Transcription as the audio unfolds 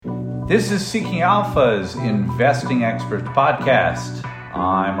This is Seeking Alpha's Investing Experts podcast.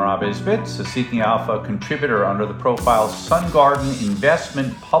 I'm Rob Isbitz, a Seeking Alpha contributor under the profile Sun Garden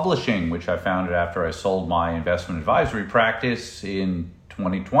Investment Publishing, which I founded after I sold my investment advisory practice in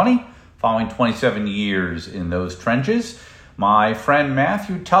 2020, following 27 years in those trenches. My friend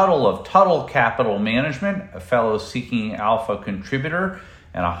Matthew Tuttle of Tuttle Capital Management, a fellow Seeking Alpha contributor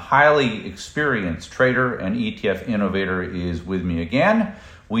and a highly experienced trader and ETF innovator, is with me again.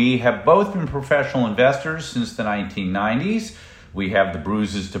 We have both been professional investors since the 1990s. We have the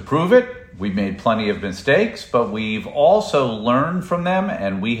bruises to prove it. We've made plenty of mistakes, but we've also learned from them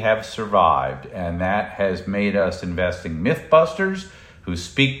and we have survived. And that has made us investing mythbusters who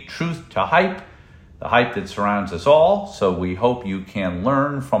speak truth to hype, the hype that surrounds us all. So we hope you can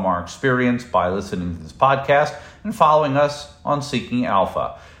learn from our experience by listening to this podcast and following us on Seeking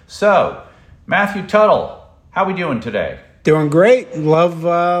Alpha. So, Matthew Tuttle, how are we doing today? Doing great. Love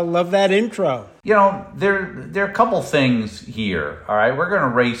that intro. You know, there are a couple things here. All right, we're going to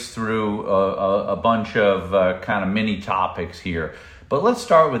race through a bunch of kind of mini topics here, but let's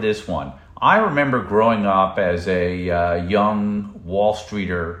start with this one. I remember growing up as a young Wall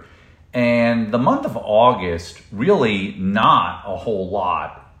Streeter, and the month of August, really not a whole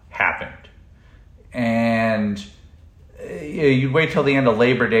lot happened. And you'd wait till the end of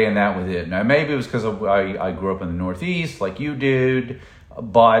Labor Day and that was it. Now, maybe it was because I grew up in the Northeast like you did,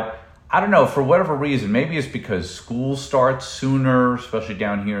 but I don't know, for whatever reason, maybe it's because school starts sooner, especially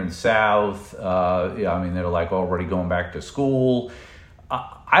down here in the South. They're like already going back to school.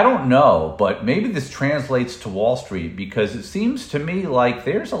 I don't know, but maybe this translates to Wall Street because it seems to me like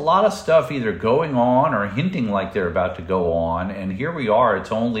there's a lot of stuff either going on or hinting like they're about to go on. And here we are,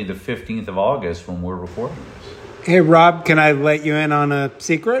 it's only the 15th of August when we're recording this. Hey, Rob, can I let you in on a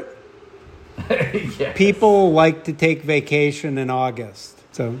secret? Yes. People like to take vacation in August.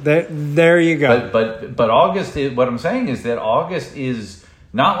 So there you go. But August, what I'm saying is that August is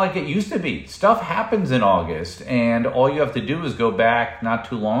not like it used to be. Stuff happens in August, and all you have to do is go back not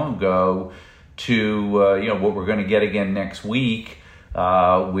too long ago to what we're going to get again next week,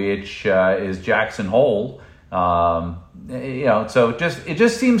 which is Jackson Hole. So it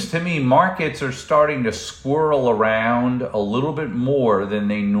just seems to me markets are starting to swirl around a little bit more than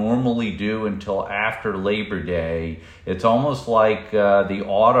they normally do until after Labor Day. It's almost like the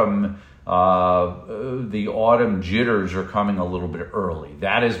autumn jitters are coming a little bit early.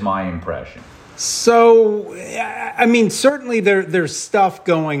 That is my impression. So, I mean, certainly there's stuff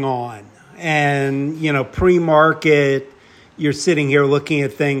going on, and pre-market, you're sitting here looking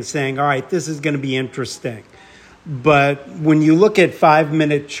at things saying, all right, this is going to be interesting. But when you look at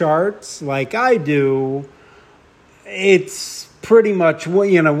 5-minute charts like I do, it's pretty much,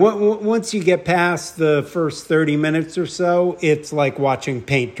 once you get past the first 30 minutes or so, it's like watching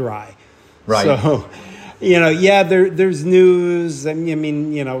paint dry. Right. So, there's news.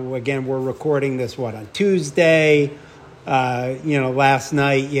 Again, we're recording this, on Tuesday. Last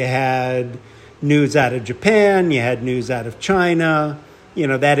night you had news out of Japan, you had news out of China.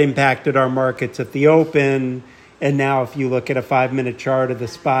 That impacted our markets at the open. And now if you look at a 5-minute chart of the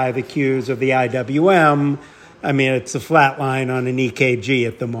SPY, the Qs, or the IWM, it's a flat line on an EKG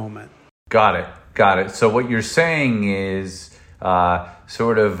at the moment. Got it. So what you're saying is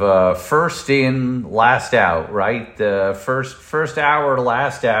first in, last out, right? The first hour to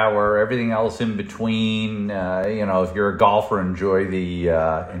last hour, everything else in between. If you're a golfer, enjoy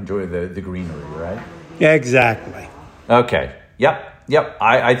the greenery, right? Yeah, exactly. Okay. Yep.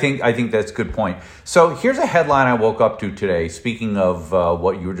 I think that's a good point. So here's a headline I woke up to today. Speaking of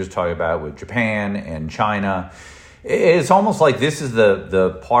what you were just talking about with Japan and China, it's almost like this is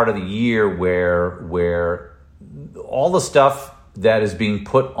the part of the year where all the stuff that is being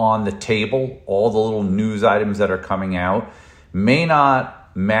put on the table, all the little news items that are coming out, may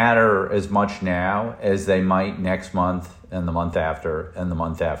not matter as much now as they might next month and the month after and the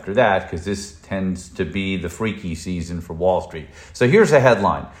month after that, because this tends to be the freaky season for Wall Street. So here's a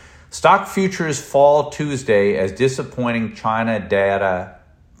headline. Stock futures fall Tuesday as disappointing China data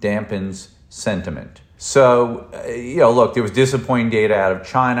dampens sentiment. So, look, there was disappointing data out of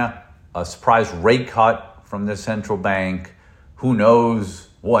China, a surprise rate cut from the central bank. Who knows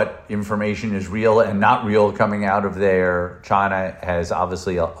what information is real and not real coming out of there. China has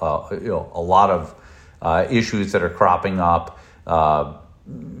obviously a lot of issues that are cropping up,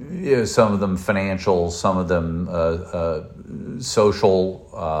 some of them financial, some of them social,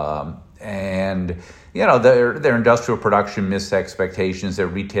 and their industrial production missed expectations. Their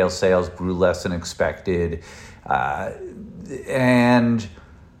retail sales grew less than expected, and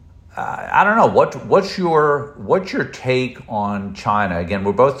I don't know what's your take on China. Again,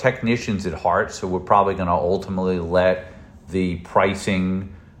 we're both technicians at heart, so we're probably going to ultimately let the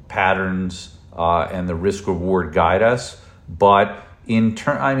pricing patterns and the risk reward guide us. But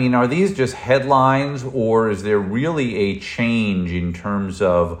are these just headlines, or is there really a change in terms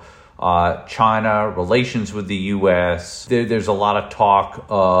of China relations with the U.S.? There's a lot of talk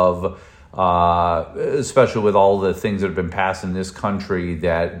of, especially with all the things that have been passed in this country,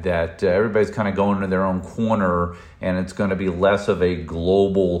 that everybody's kind of going into their own corner, and it's going to be less of a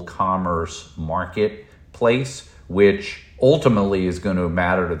global commerce marketplace, which ultimately is going to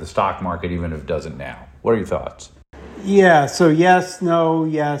matter to the stock market, even if it doesn't now. What are your thoughts? Yeah, so yes, no,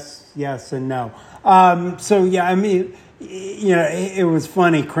 yes, and no. It was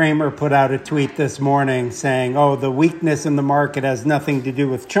funny. Kramer put out a tweet this morning saying, the weakness in the market has nothing to do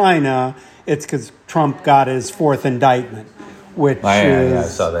with China. It's because Trump got his fourth indictment, which I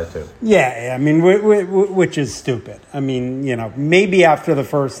saw that too. Yeah, which is stupid. Maybe after the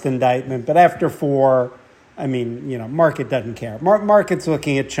first indictment, but after four, market doesn't care. Market's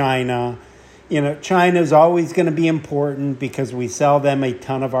looking at China. China's always going to be important because we sell them a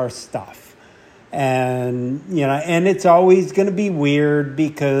ton of our stuff. And it's always going to be weird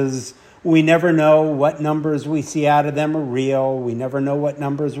because we never know what numbers we see out of them are real. We never know what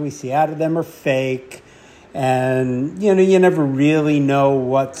numbers we see out of them are fake. And, you never really know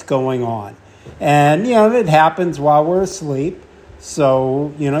what's going on. And, it happens while we're asleep.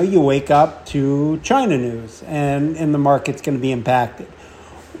 So, you wake up to China news and the market's going to be impacted.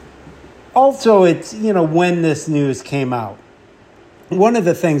 Also, it's, when this news came out, one of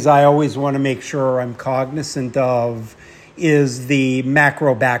the things I always want to make sure I'm cognizant of is the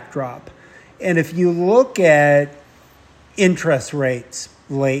macro backdrop. And if you look at interest rates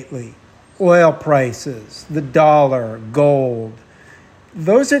lately, oil prices, the dollar, gold,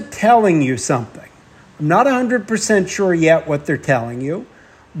 those are telling you something. I'm not 100% sure yet what they're telling you,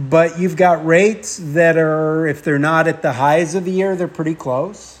 but you've got rates that are, if they're not at the highs of the year, they're pretty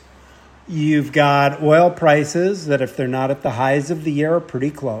close. You've got oil prices that, if they're not at the highs of the year, are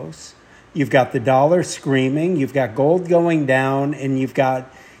pretty close. You've got the dollar screaming. You've got gold going down, and you've got,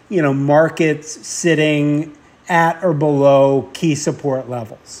 markets sitting at or below key support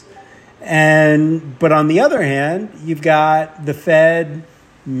levels. But on the other hand, you've got the Fed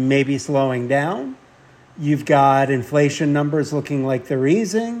maybe slowing down. You've got inflation numbers looking like they're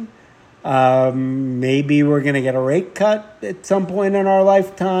easing. Maybe we're going to get a rate cut at some point in our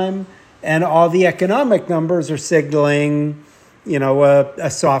lifetime. And all the economic numbers are signaling, a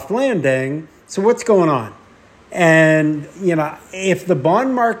soft landing. So what's going on? And, if the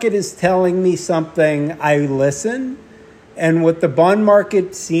bond market is telling me something, I listen. And what the bond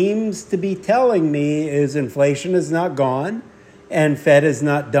market seems to be telling me is inflation is not gone and Fed is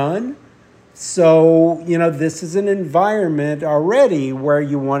not done. So, this is an environment already where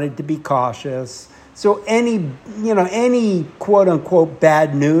you wanted to be cautious. So any quote unquote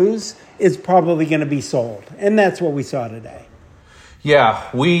bad news is probably going to be sold. And that's what we saw today. Yeah,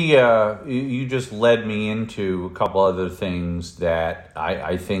 you just led me into a couple other things that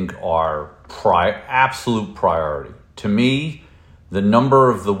I think are absolute priority. To me, the number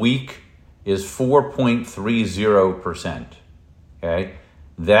of the week is 4.30%. Okay?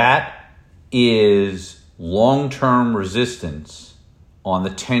 That is long-term resistance on the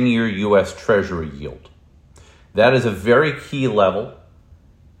 10-year U.S. Treasury yield. That is a very key level,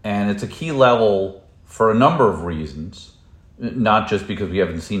 and it's a key level for a number of reasons, not just because we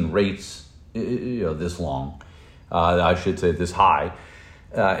haven't seen rates this long, I should say this high,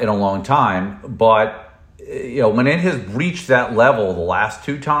 in a long time, but when it has reached that level the last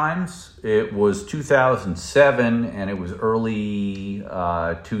two times, it was 2007 and it was early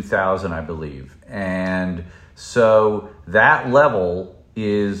 2000, I believe. And so that level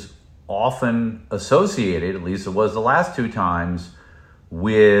is often associated, at least it was the last two times,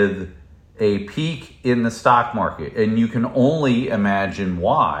 with a peak in the stock market. And you can only imagine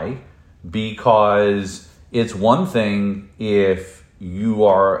why, because it's one thing if you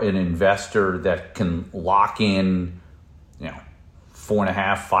are an investor that can lock in,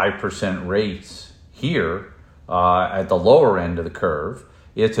 4.5% rates here at the lower end of the curve.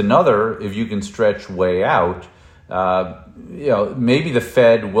 It's another if you can stretch way out. Maybe the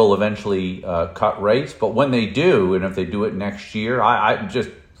Fed will eventually cut rates, but when they do, and if they do it next year, I just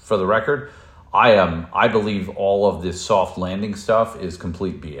for the record, I believe all of this soft landing stuff is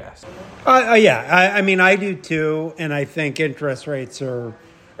complete BS. I do too, and I think interest rates are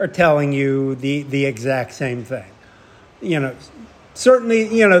telling you the exact same thing. Certainly,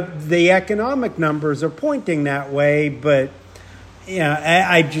 the economic numbers are pointing that way, but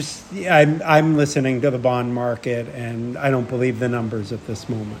Yeah, I'm listening to the bond market, and I don't believe the numbers at this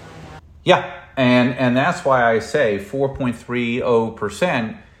moment. Yeah, and that's why I say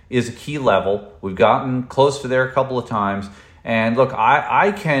 4.30% is a key level. We've gotten close to there a couple of times. And look,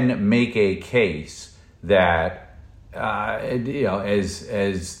 I can make a case that, as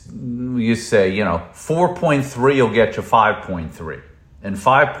you say, 4.3 will get you 5.3. And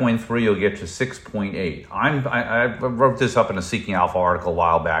 5.3 will get you 6.8. I wrote this up in a Seeking Alpha article a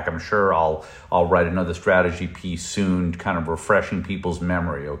while back. I'm sure I'll write another strategy piece soon, kind of refreshing people's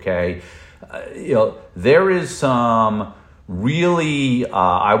memory. Okay, there is some really,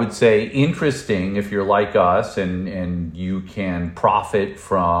 I would say, interesting if you're like us and you can profit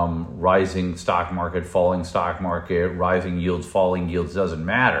from rising stock market, falling stock market, rising yields, falling yields, doesn't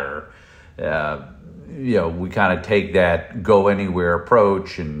matter. We kind of take that go anywhere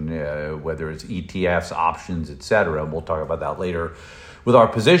approach, and whether it's ETFs, options, etc. And we'll talk about that later with our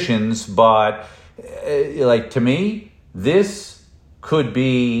positions. But to me, this could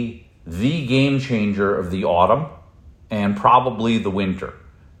be the game changer of the autumn and probably the winter.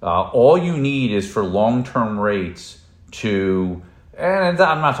 All you need is for long-term rates to, and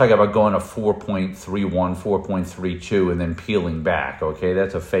I'm not talking about going to 4.31, 4.32 and then peeling back. Okay,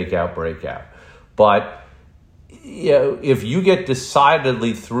 that's a fake out breakout. But if you get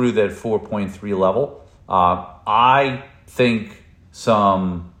decidedly through that 4.3 level, I think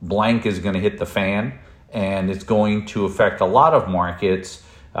some blank is going to hit the fan, and it's going to affect a lot of markets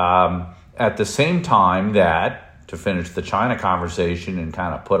at the same time that, to finish the China conversation and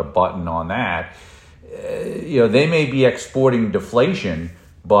kind of put a button on that, they may be exporting deflation,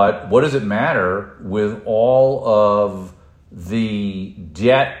 but what does it matter with all of the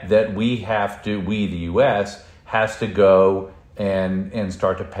debt that we, the U.S., has to go and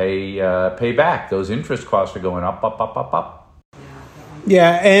start to pay back? Those interest costs are going up, up, up, up, up.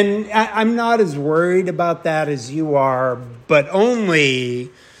 Yeah, and I'm not as worried about that as you are, but only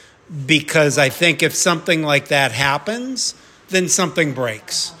because I think if something like that happens, then something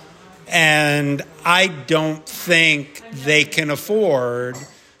breaks. And I don't think they can afford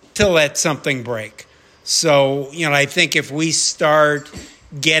to let something break. So, I think if we start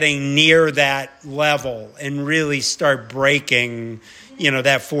getting near that level and really start breaking,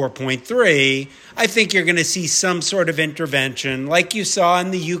 that 4.3, I think you're going to see some sort of intervention like you saw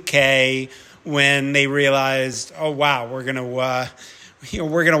in the UK when they realized, oh, wow, we're going to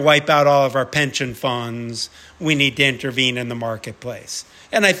wipe out all of our pension funds. We need to intervene in the marketplace.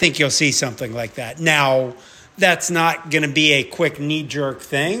 And I think you'll see something like that. Now, that's not going to be a quick knee-jerk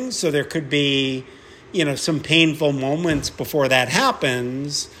thing. So there could be, some painful moments before that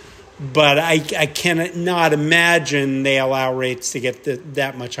happens. But I cannot imagine they allow rates to get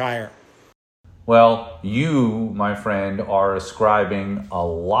that much higher. Well, you, my friend, are ascribing a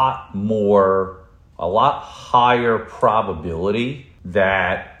lot higher probability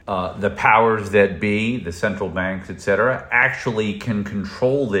that the powers that be, the central banks, etc., actually can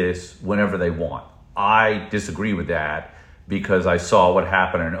control this whenever they want. I disagree with that because I saw what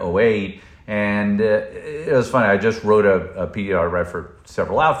happened in 2008, and it was funny. I just wrote a piece. I read for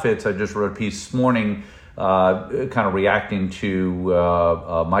several outfits. I just wrote a piece this morning kind of reacting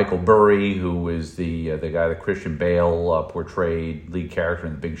to Michael Burry, who is the guy that Christian Bale portrayed, lead character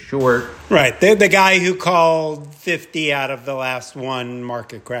in The Big Short. Right, the guy who called 50 out of the last one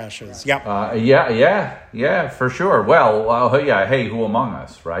market crashes. Yep. Yeah, for sure. Well, hey, who among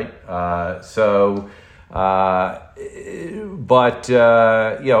us, right?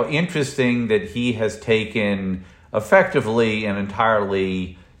 Interesting that he has taken effectively and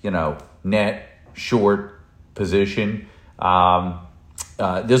entirely, net short position.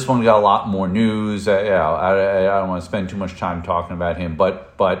 This one got a lot more news. I don't want to spend too much time talking about him,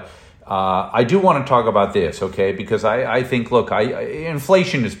 but I do want to talk about this, okay? Because I think, look,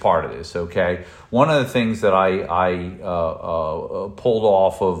 inflation is part of this, okay? One of the things that I pulled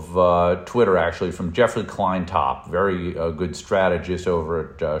off of Twitter, actually, from Jeffrey Kleintop, very good strategist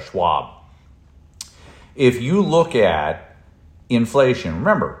over at Schwab. If you look at inflation,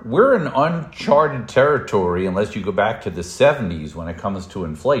 remember, we're in uncharted territory unless you go back to the 70s when it comes to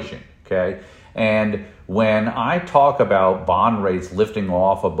inflation, okay? And when I talk about bond rates lifting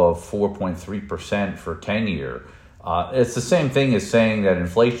off above 4.3% for 10-year, it's the same thing as saying that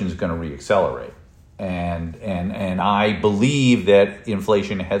inflation is going to reaccelerate. And I believe that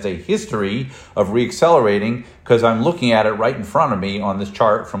inflation has a history of reaccelerating because I'm looking at it right in front of me on this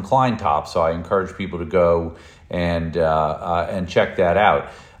chart from Kleintop. So I encourage people to go and check that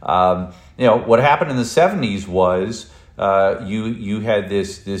out. What happened in the 70s was you had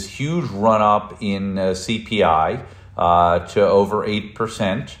this huge run up in CPI. to over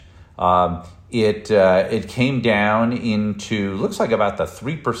 8%. It came down into, looks like about the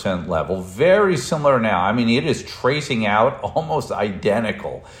 3% level, very similar now. I mean, it is tracing out almost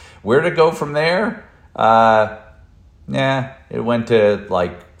identical. Where to go from there? It went to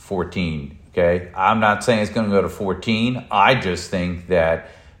like 14, okay? I'm not saying it's going to go to 14. I just think that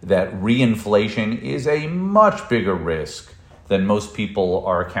reinflation is a much bigger risk than most people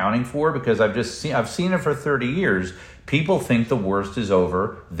are accounting for, because I've seen it for 30 years. People think the worst is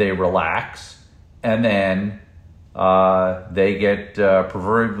over, they relax, and then they get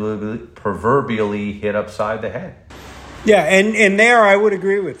proverbially hit upside the head. Yeah, and there I would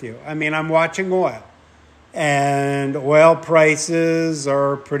agree with you. I mean, I'm watching oil, and oil prices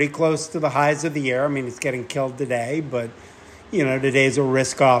are pretty close to the highs of the year. I mean, it's getting killed today, but, today's a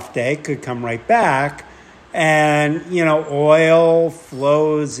risk-off day, could come right back. And, oil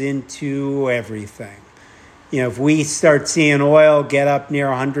flows into everything. If we start seeing oil get up near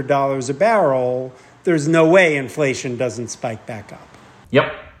 $100 a barrel, there's no way inflation doesn't spike back up.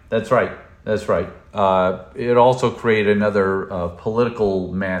 Yep, that's right. It also created another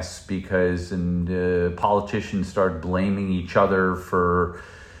political mess because politicians start blaming each other for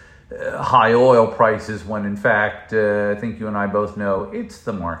high oil prices when, in fact, I think you and I both know it's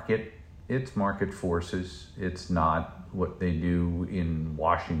the market. It's market forces. It's not what they do in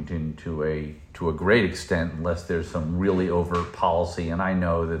Washington to a great extent, unless there's some really overt policy. And I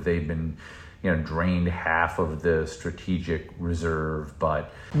know that they've been, drained half of the strategic reserve,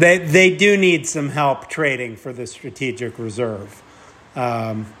 but they do need some help trading for the strategic reserve.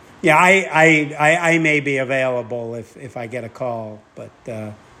 I may be available if I get a call, but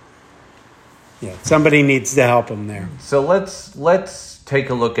somebody needs to help them there. So let's take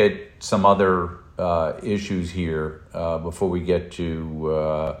a look at some other issues here before we get to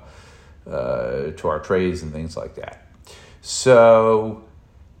our trades and things like that. So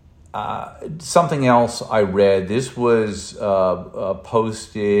something else I read. This was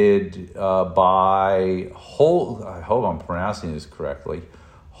posted by I hope I'm pronouncing this correctly.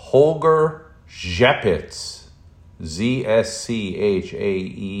 Holger Zschepitz. Zschepitz.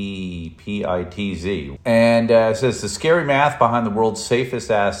 And it says, the scary math behind the world's safest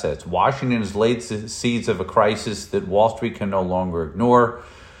assets. Washington has laid the seeds of a crisis that Wall Street can no longer ignore.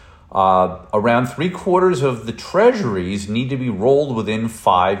 Around 3/4 of the treasuries need to be rolled within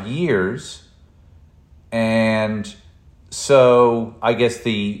 5 years. And so I guess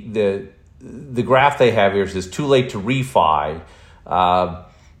the graph they have here says too late to refi.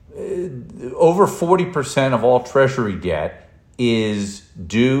 Over 40% of all Treasury debt is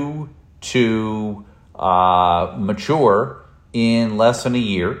due to mature in less than a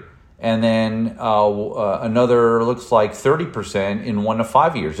year, and then another looks like 30% in 1 to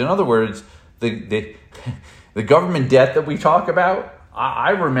 5 years. In other words, the government debt that we talk about, I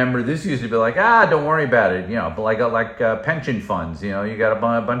remember this used to be like, don't worry about it, but like pension funds, you got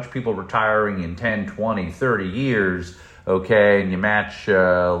a bunch of people retiring in 10, 20, 30 years. Okay, and you match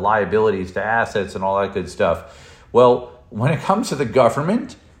liabilities to assets and all that good stuff. Well, when it comes to the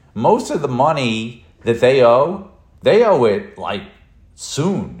government, most of the money that they owe it like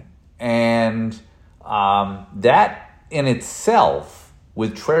soon. And that in itself,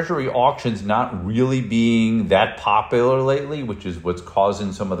 with Treasury auctions not really being that popular lately, which is what's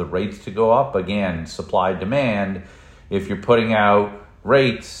causing some of the rates to go up, again, supply demand, if you're putting out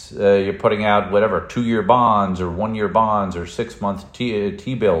rates, you're putting out whatever 2-year bonds or 1-year bonds or 6-month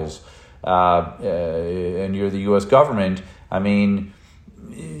T-bills, and you're the U.S. government. I mean,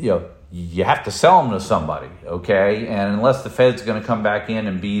 you have to sell them to somebody, okay? And unless the Fed's going to come back in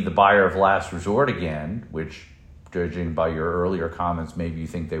and be the buyer of last resort again, which, judging by your earlier comments, maybe you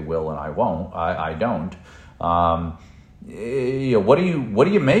think they will, and I won't. I don't. What do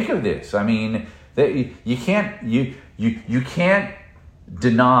you make of this? I mean, you can't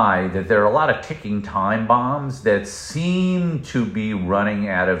deny that there are a lot of ticking time bombs that seem to be running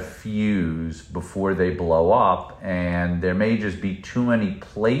out of fuse before they blow up, and there may just be too many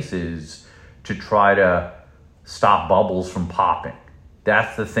places to try to stop bubbles from popping.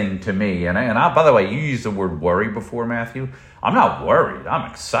 That's the thing to me. And I, by the way, you used the word worry before, Matthew. I'm not worried. I'm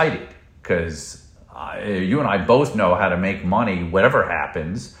excited because you and I both know how to make money, whatever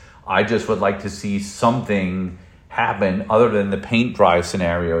happens. I just would like to see something happen other than the paint dry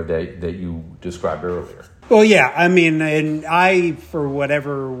scenario that you described earlier. Well, yeah. I mean, and I, for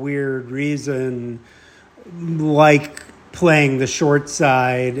whatever weird reason, like playing the short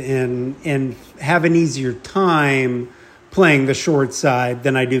side and have an easier time playing the short side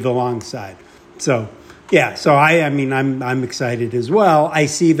than I do the long side. So, yeah. So I mean, I'm excited as well. I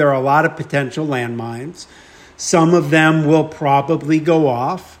see there are a lot of potential landmines. Some of them will probably go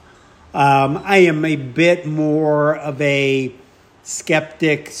off. I am a bit more of a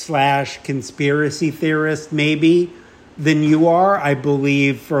skeptic / conspiracy theorist maybe than you are. I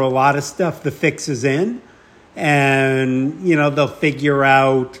believe for a lot of stuff, the fix is in. And, they'll figure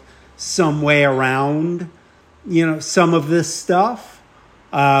out some way around, some of this stuff.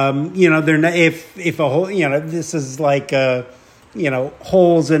 They're not, if a whole, this is like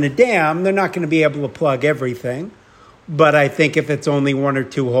holes in a dam, they're not going to be able to plug everything. But I think if it's only one or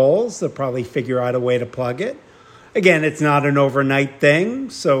two holes, they'll probably figure out a way to plug it. Again, it's not an overnight thing.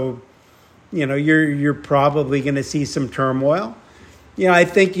 So, you're probably going to see some turmoil. I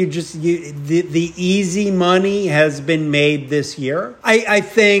think the easy money has been made this year. I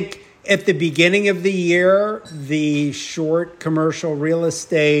think at the beginning of the year, the short commercial real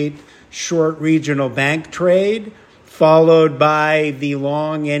estate, short regional bank trade, followed by the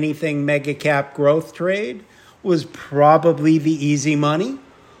long anything mega cap growth trade, was probably the easy money.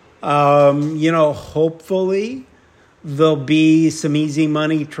 Hopefully there'll be some easy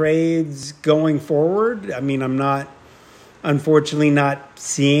money trades going forward. I mean, I'm unfortunately not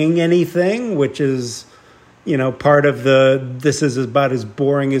seeing anything, which is, part of this is about as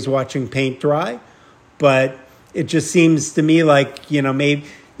boring as watching paint dry. But it just seems to me like, maybe,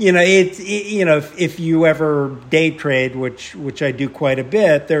 if you ever day trade, which I do quite a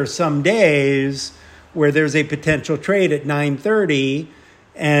bit, there are some days where there's a potential trade at 9:30,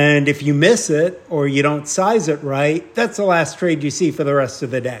 and if you miss it or you don't size it right, that's the last trade you see for the rest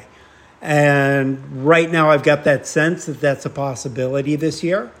of the day. And right now I've got that sense that that's a possibility this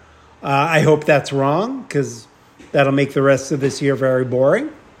year. I hope that's wrong, because that'll make the rest of this year very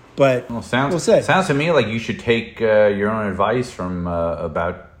boring. But we'll see. Sounds to me like you should take your own advice from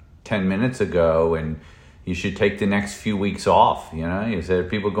about 10 minutes ago, and you should take the next few weeks off. You said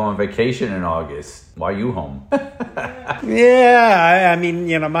people go on vacation in August. Why are you home? Yeah, I mean,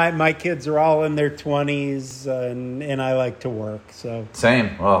 my kids are all in their 20s, and I like to work. So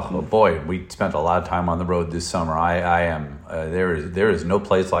same. Oh boy, we spent a lot of time on the road this summer. I am. There is no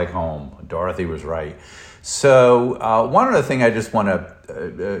place like home. Dorothy was right. So one other thing I just want to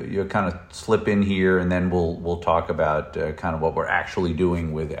kind of slip in here, and then we'll talk about kind of what we're actually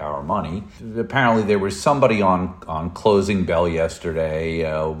doing with our money. Apparently, there was somebody on Closing Bell yesterday,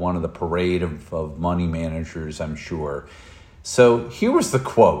 one of the parade of money managers, I'm sure. So here was the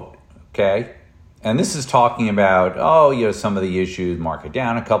quote, okay? And this is talking about, some of the issues, market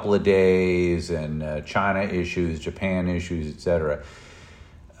down a couple of days, and China issues, Japan issues, etc.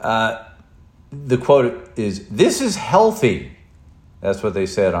 The quote is, "This is healthy." That's what they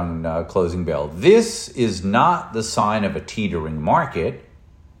said on Closing Bell. "This is not the sign of a teetering market,"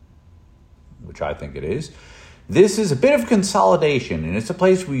 which I think it is. "This is a bit of consolidation, and it's a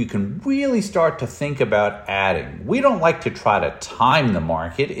place where you can really start to think about adding. We don't like to try to time the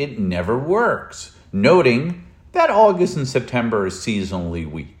market. It never works." Noting that August and September is seasonally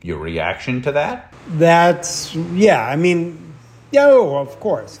weak. Your reaction to that? Of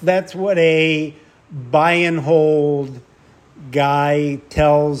course. That's what a buy and hold guy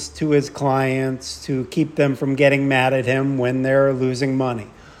tells to his clients to keep them from getting mad at him when they're losing money.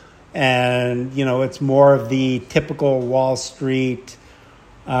 And, it's more of the typical Wall Street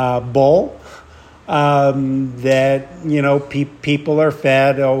bull that, people are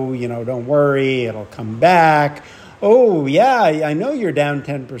fed. Oh, don't worry, it'll come back. Oh, yeah, I know you're down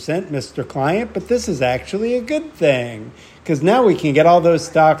 10%, Mr. Client, but this is actually a good thing, because now we can get all those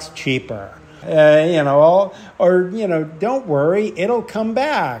stocks cheaper. Don't worry, it'll come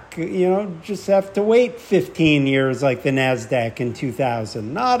back. Just have to wait 15 years like the NASDAQ in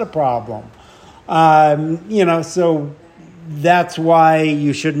 2000. Not a problem. So that's why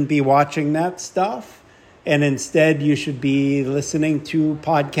you shouldn't be watching that stuff. And instead, you should be listening to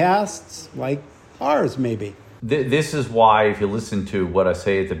podcasts like ours, maybe. This is why, if you listen to what I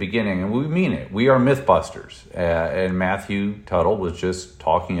say at the beginning, and we mean it, we are Mythbusters. And Matthew Tuttle was just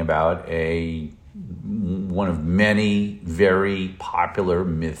talking about one of many very popular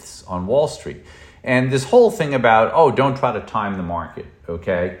myths on Wall Street. And this whole thing about, don't try to time the market,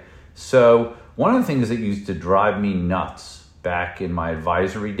 okay? So one of the things that used to drive me nuts back in my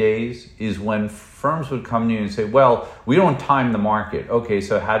advisory days is when firms would come to you and say, well, we don't time the market. Okay,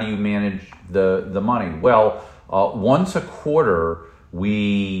 so how do you manage the money? Well, once a quarter,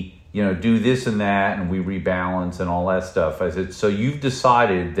 we do this and that, and we rebalance and all that stuff. I said, so you've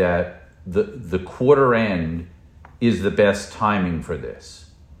decided that the quarter end is the best timing for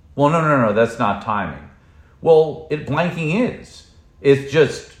this. Well, no, that's not timing. Well, blanking is. It's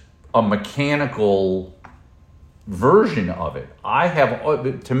just a mechanical version of it.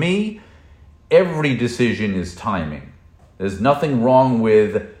 To me, every decision is timing. There's nothing wrong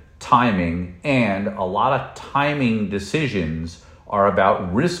with timing, and a lot of timing decisions are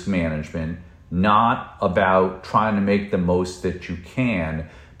about risk management, not about trying to make the most that you can.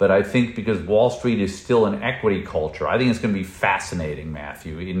 But I think because Wall Street is still an equity culture, I think it's going to be fascinating,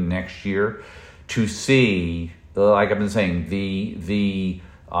 Matthew, in next year to see, like I've been saying, the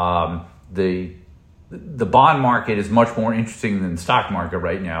bond market is much more interesting than the stock market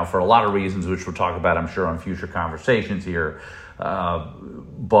right now for a lot of reasons, which we'll talk about, I'm sure, on future conversations here.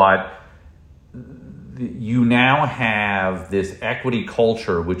 But you now have this equity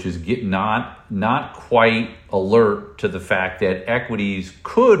culture, which is not quite alert to the fact that equities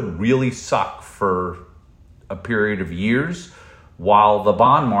could really suck for a period of years, while the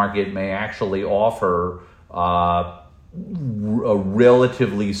bond market may actually offer a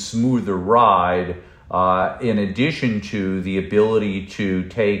relatively smoother ride, in addition to the ability to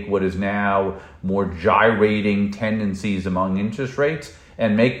take what is now more gyrating tendencies among interest rates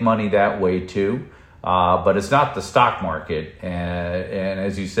and make money that way too. But it's not the stock market. And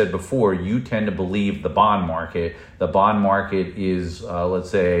as you said before, you tend to believe the bond market. The bond market is, let's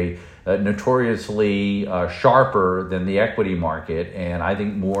say, notoriously sharper than the equity market. And I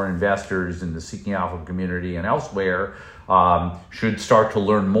think more investors in the Seeking Alpha community and elsewhere should start to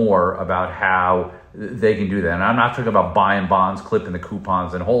learn more about how they can do that. And I'm not talking about buying bonds, clipping the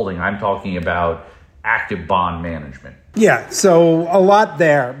coupons and holding. I'm talking about active bond management. Yeah, so a lot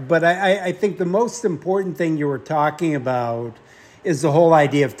there. But I think the most important thing you were talking about is the whole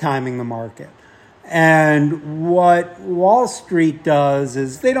idea of timing the market. And what Wall Street does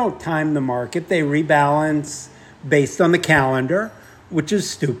is they don't time the market. They rebalance based on the calendar, which is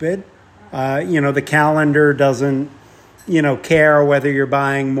stupid. The calendar doesn't, care whether you're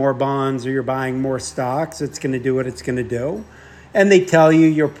buying more bonds or you're buying more stocks. It's going to do what it's going to do. And they tell you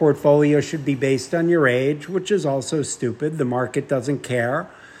your portfolio should be based on your age, which is also stupid. The market doesn't care.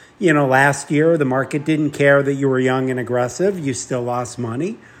 Last year, the market didn't care that you were young and aggressive. You still lost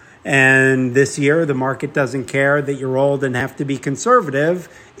money. And this year, the market doesn't care that you're old and have to be conservative.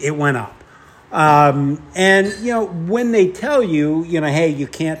 It went up. When they tell you, hey, you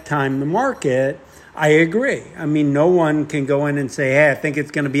can't time the market, I agree. I mean, no one can go in and say, hey, I think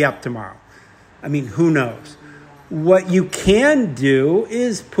it's going to be up tomorrow. I mean, who knows? What you can do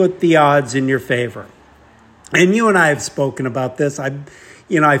is put the odds in your favor. And you and I have spoken about this.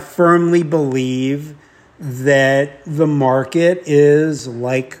 I firmly believe that the market is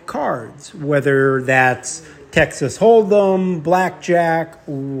like cards, whether that's Texas Hold'em, blackjack,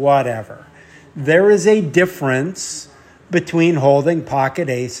 whatever. There is a difference between holding pocket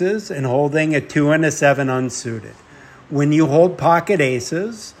aces and holding a 2 and a 7 unsuited. When you hold pocket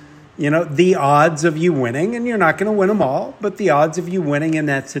aces, the odds of you winning, and you're not going to win them all, but the odds of you winning in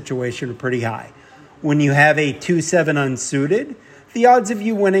that situation are pretty high. When you have a 2-7 unsuited, the odds of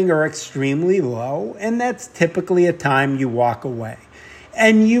you winning are extremely low, and that's typically a time you walk away.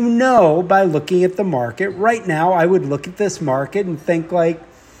 And by looking at the market, right now I would look at this market and think like,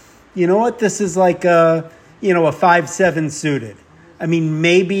 this is like a 5-7 suited. I mean,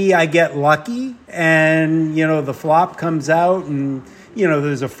 maybe I get lucky and, the flop comes out and,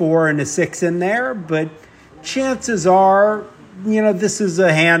 there's a 4 and a 6 in there, but chances are, this is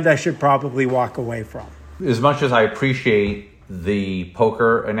a hand I should probably walk away from. As much as I appreciate the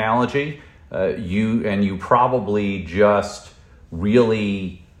poker analogy, you probably just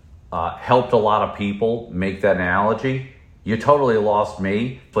really helped a lot of people make that analogy. You totally lost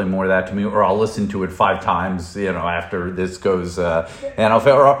me. Play more of that to me, or I'll listen to it 5 times, after this goes, or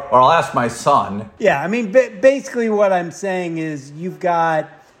I'll ask my son. Yeah, I mean, basically what I'm saying is you've got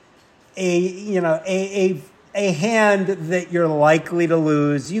a hand that you're likely to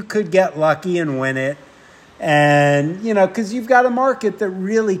lose. You could get lucky and win it, and because you've got a market that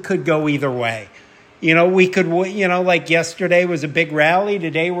really could go either way. We could, like yesterday was a big rally.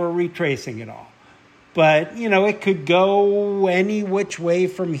 Today we're retracing it all. But, it could go any which way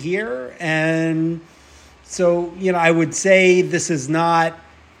from here. And so, I would say this is not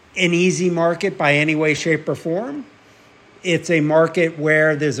an easy market by any way, shape, or form. It's a market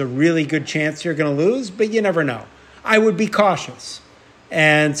where there's a really good chance you're going to lose, but you never know. I would be cautious.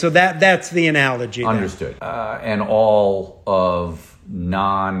 And so that's the analogy. Understood. And all of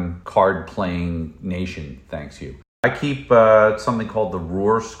non-card playing nation thanks you. I keep something called the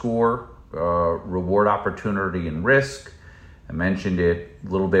Roar score. Reward, opportunity, and risk. I mentioned it a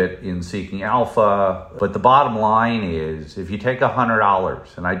little bit in Seeking Alpha, but the bottom line is if you take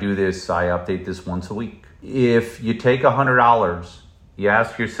 $100, and I do this, I update this once a week. If you take $100, you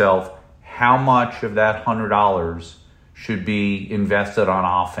ask yourself, how much of that $100 should be invested on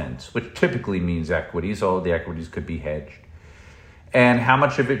offense, which typically means equities, although the equities could be hedged. And how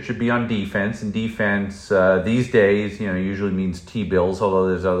much of it should be on defense? And defense these days, usually means T-bills, although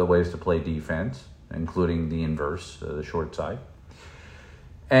there's other ways to play defense, including the inverse, the short side.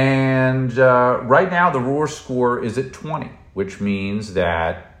 And right now, the Roar score is at 20, which means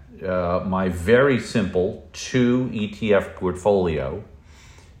that my very simple 2 ETF portfolio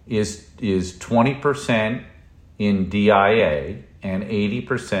is 20% in DIA and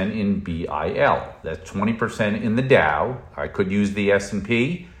 80% in BIL. That's 20% in the Dow. I could use the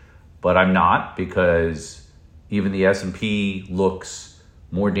S&P, but I'm not, because even the S&P looks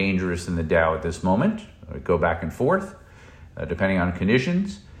more dangerous than the Dow at this moment. I go back and forth, depending on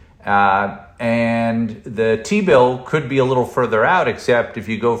conditions. And the T-bill could be a little further out, except if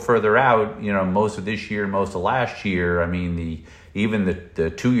you go further out, most of this year, most of last year, even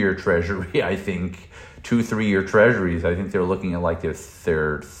the 2-year treasury, I think, 2-3-year treasuries, I think they're looking at like their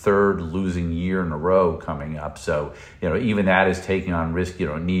third losing year in a row coming up. So, even that is taking on risk you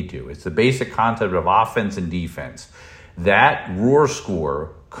don't need to. It's the basic concept of offense and defense. That Roar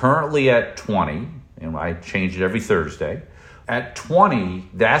score, currently at 20, and I change it every Thursday, at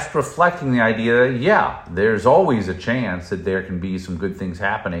 20, that's reflecting the idea that, there's always a chance that there can be some good things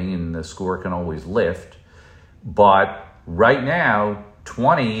happening and the score can always lift. But right now,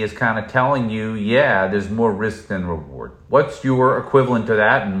 20 is kind of telling you, there's more risk than reward. What's your equivalent to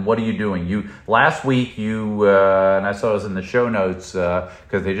that, and what are you doing? Last week, and I saw it was in the show notes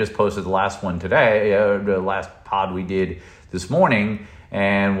because they just posted the last one today, the last pod we did this morning,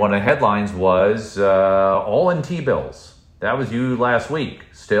 and one of the headlines was all in T-bills. That was you last week.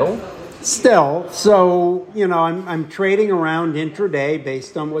 Still. So, I'm trading around intraday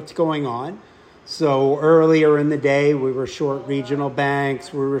based on what's going on. So earlier in the day, we were short regional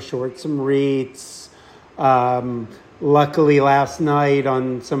banks, we were short some REITs. Luckily, last night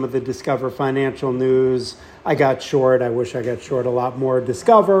on some of the Discover Financial news, I got short. I wish I got short a lot more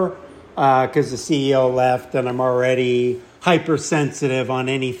Discover because the CEO left and I'm already hypersensitive on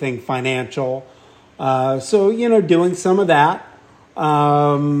anything financial. So, doing some of that.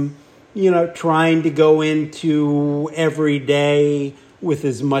 Trying to go into every day with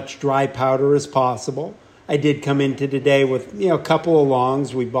as much dry powder as possible. I did come into today with, a couple of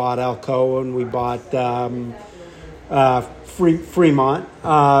longs. We bought Alcoa and we bought Fremont.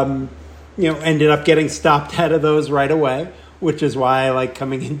 Ended up getting stopped out of those right away, which is why I like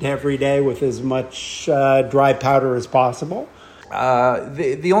coming into every day with as much dry powder as possible.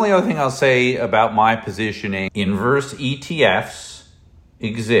 The only other thing I'll say about my positioning, inverse ETFs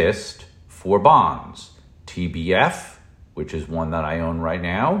exist for bonds. TBF, which is one that I own right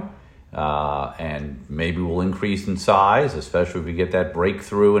now, and maybe will increase in size, especially if we get that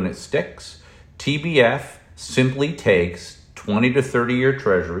breakthrough and it sticks. TBF simply takes 20 to 30-year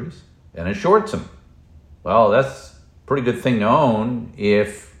treasuries and it shorts them. Well, that's a pretty good thing to own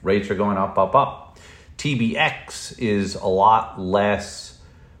if rates are going up, up, up. TBX is a lot less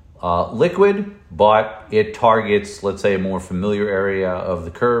liquid, but it targets, let's say, a more familiar area of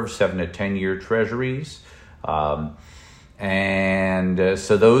the curve, 7 to 10-year treasuries. So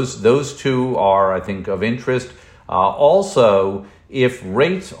those two are, I think, of interest. Also, if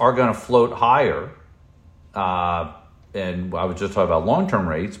rates are going to float higher, and I was just talking about long-term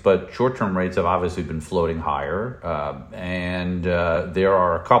rates, but short-term rates have obviously been floating higher. There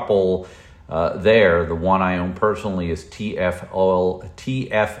are a couple there. The one I own personally is TFLO,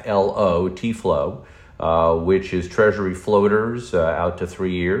 T-Flow, which is Treasury floaters out to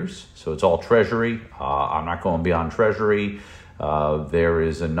 3 years. So it's all Treasury. I'm not going beyond Treasury. There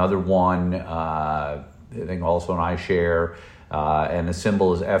is another one, I think also an iShare, and the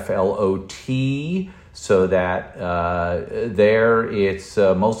symbol is FLOT. So that there it's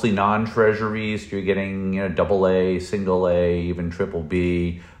mostly non-treasuries. You're getting AA, single A, even triple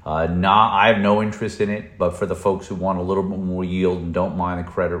B. I have no interest in it, but for the folks who want a little bit more yield and don't mind the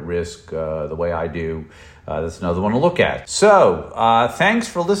credit risk the way I do, that's another one to look at. So thanks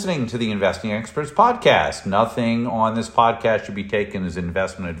for listening to the Investing Experts podcast. Nothing on this podcast should be taken as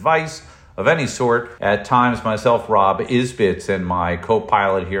investment advice of any sort. At times, myself, Rob Isbitz, and my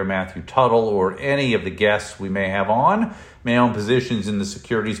co-pilot here, Matthew Tuttle, or any of the guests we may have on, may own positions in the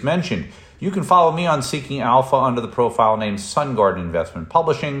securities mentioned. You can follow me on Seeking Alpha under the profile name Sun Garden Investment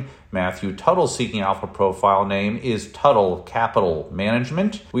Publishing. Matthew Tuttle's Seeking Alpha profile name is Tuttle Capital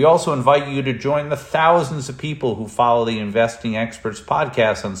Management. We also invite you to join the thousands of people who follow the Investing Experts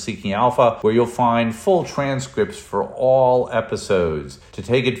podcast on Seeking Alpha, where you'll find full transcripts for all episodes to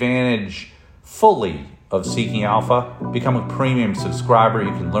take advantage fully of Seeking Alpha, become a premium subscriber.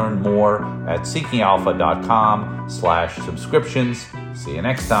 You can learn more at seekingalpha.com/subscriptions. See you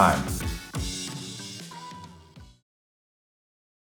next time.